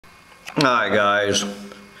Hi guys,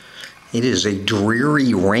 it is a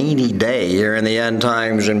dreary rainy day here in the end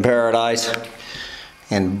times in paradise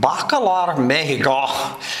in Bacalar, Mexico.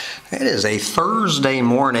 It is a Thursday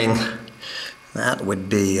morning. That would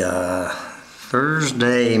be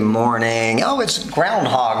Thursday morning. Oh, it's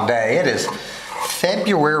Groundhog Day. It is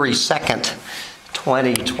February 2nd,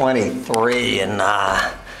 2023, and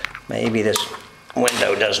maybe this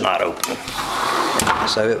window does not open.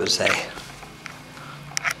 So it was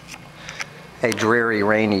a dreary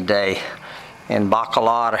rainy day in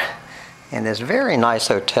Bacalar in this very nice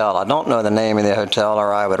hotel. I don't know the name of the hotel,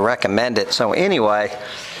 or I would recommend it. So anyway,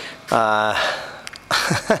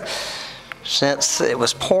 since it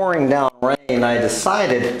was pouring down rain, I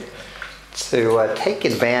decided to take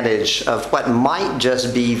advantage of what might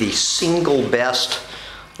just be the single best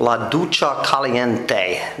La Ducha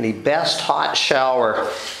Caliente, the best hot shower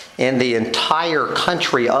in the entire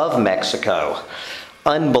country of Mexico.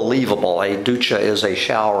 Unbelievable. A ducha is a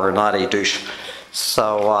shower, not a douche.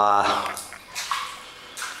 So I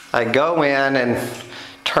go in and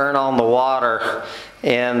turn on the water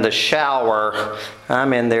in the shower.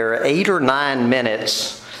 I'm in there 8 or 9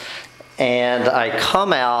 minutes, and I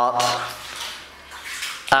come out.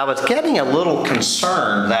 I was getting a little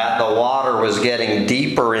concerned that the water was getting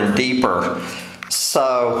deeper and deeper.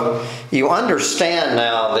 So you understand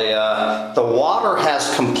now, the water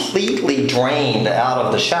has completely drained out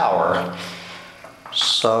of the shower.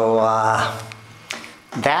 So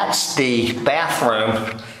that's the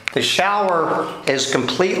bathroom. The shower is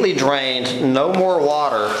completely drained. No more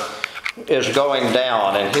water is going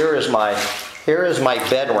down. And here is my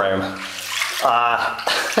bedroom.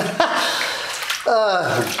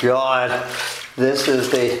 Oh God, this is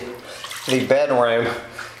the bedroom.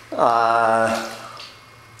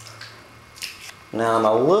 Now I'm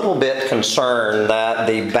a little bit concerned that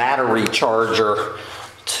the battery charger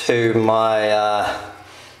to my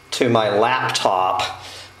laptop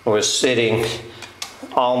was sitting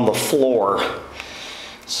on the floor.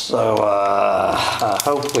 So I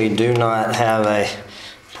hope we do not have a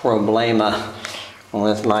problema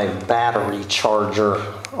with my battery charger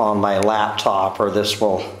on my laptop, or this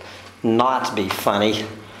will not be funny.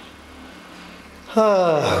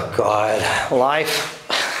 Oh God, life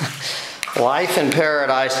in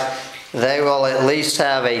paradise. They will at least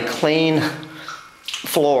have a clean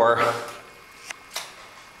floor.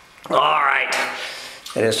 All right,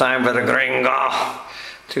 it is time for the gringo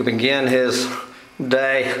to begin his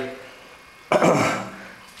day.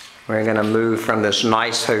 We're gonna move from this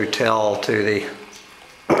nice hotel to the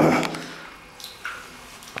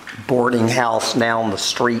boarding house down the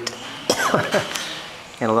street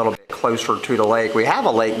and a little bit closer to the lake. We have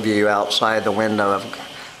a lake view outside the window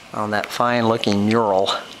on that fine looking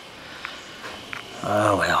mural.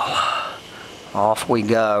 Oh well, off we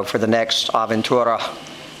go for the next aventura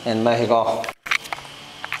in Mexico.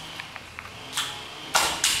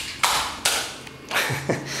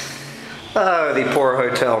 Oh, the poor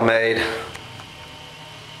hotel maid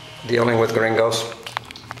dealing with gringos.